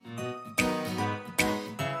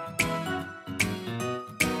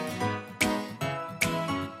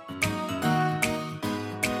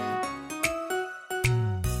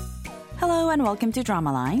and welcome to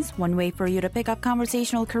Drama Lines, one way for you to pick up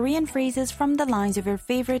conversational Korean phrases from the lines of your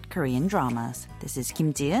favorite Korean dramas. This is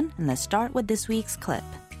Kim Ji-eun, and let's start with this week's clip.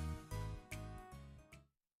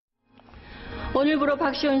 오늘부로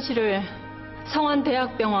박시온 씨를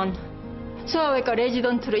성원대학병원 소아외과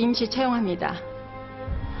레지던트로 임시 채용합니다.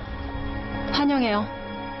 환영해요,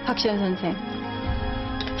 박시온 선생.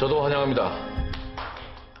 저도 환영합니다.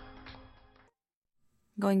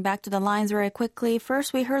 Going back to the lines very quickly,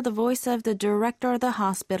 first we heard the voice of the director of the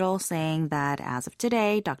hospital saying that as of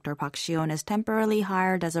today, Dr. Park Shi-won is temporarily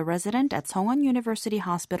hired as a resident at Seongwon University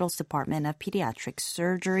Hospital's Department of Pediatric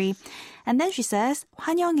Surgery. And then she says,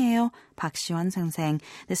 환영해요, 박시원 선생.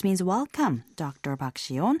 This means welcome, Dr. Park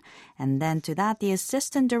Shi-won. And then to that, the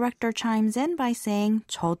assistant director chimes in by saying,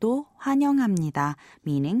 저도 환영합니다,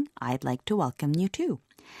 meaning I'd like to welcome you too.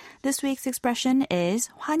 This week's expression is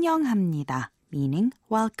환영합니다, meaning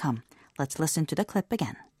welcome. Let's listen to the clip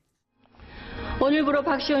again. 오늘부로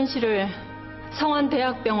박시온 씨를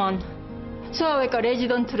성원대학병원 소아외과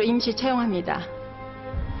레지던트로 임시 채용합니다.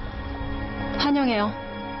 환영해요,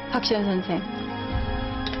 박시온 선생.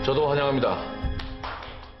 저도 환영합니다.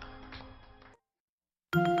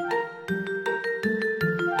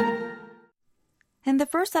 In the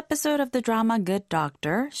first episode of the drama Good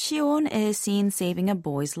Doctor, Shi-won is seen saving a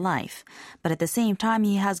boy's life. But at the same time,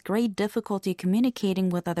 he has great difficulty communicating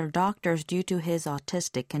with other doctors due to his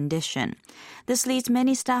autistic condition. This leads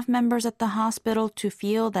many staff members at the hospital to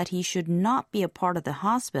feel that he should not be a part of the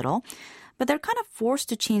hospital. But they're kind of forced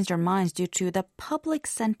to change their minds due to the public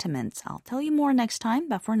sentiments. I'll tell you more next time,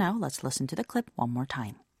 but for now, let's listen to the clip one more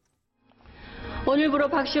time. 오늘부로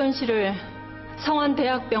박시온 씨를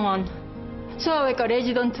성원대학병원 소아외과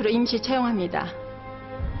레지던트로 임시 채용합니다.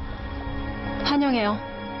 환영해요,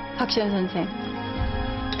 박시원 선생.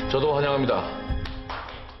 저도 환영합니다.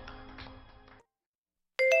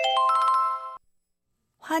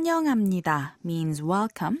 환영합니다 means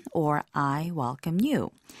welcome or I welcome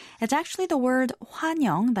you. It's actually the word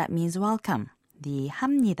환영 that means welcome. The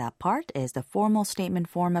합니다 part is the formal statement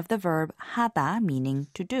form of the verb 하다, meaning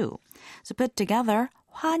to do. So put together,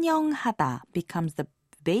 환영하다 becomes the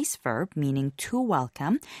base verb meaning to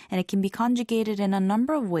welcome, and it can be conjugated in a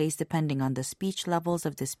number of ways depending on the speech levels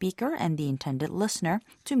of the speaker and the intended listener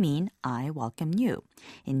to mean I welcome you.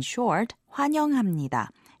 In short, 환영합니다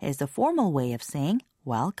is the formal way of saying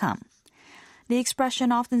welcome. The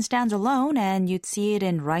expression often stands alone, and you'd see it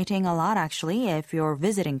in writing a lot, actually, if you're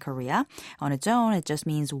visiting Korea. On its own, it just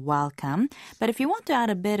means welcome. But if you want to add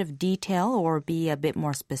a bit of detail or be a bit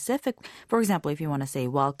more specific, for example, if you want to say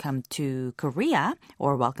welcome to Korea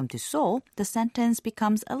or welcome to Seoul, the sentence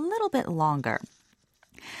becomes a little bit longer.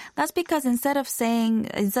 That's because instead of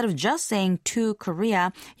just saying to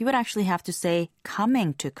Korea, you would actually have to say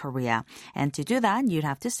coming to Korea. And to do that, you'd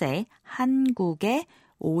have to say 한국에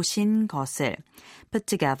오신 것을. Put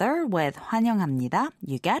together with 환영합니다,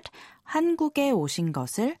 you get 한국에 오신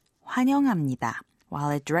것을 환영합니다.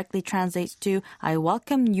 While it directly translates to I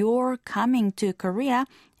welcome your coming to Korea,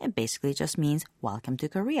 it basically just means welcome to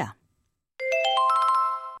Korea.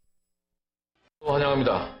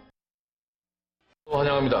 환영합니다.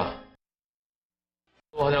 환영합니다.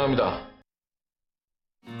 환영합니다.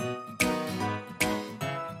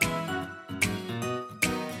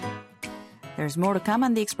 There's more to come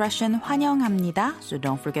on the expression 환영합니다, so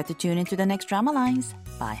don't forget to tune into the next Drama Lines.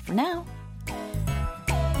 Bye for now.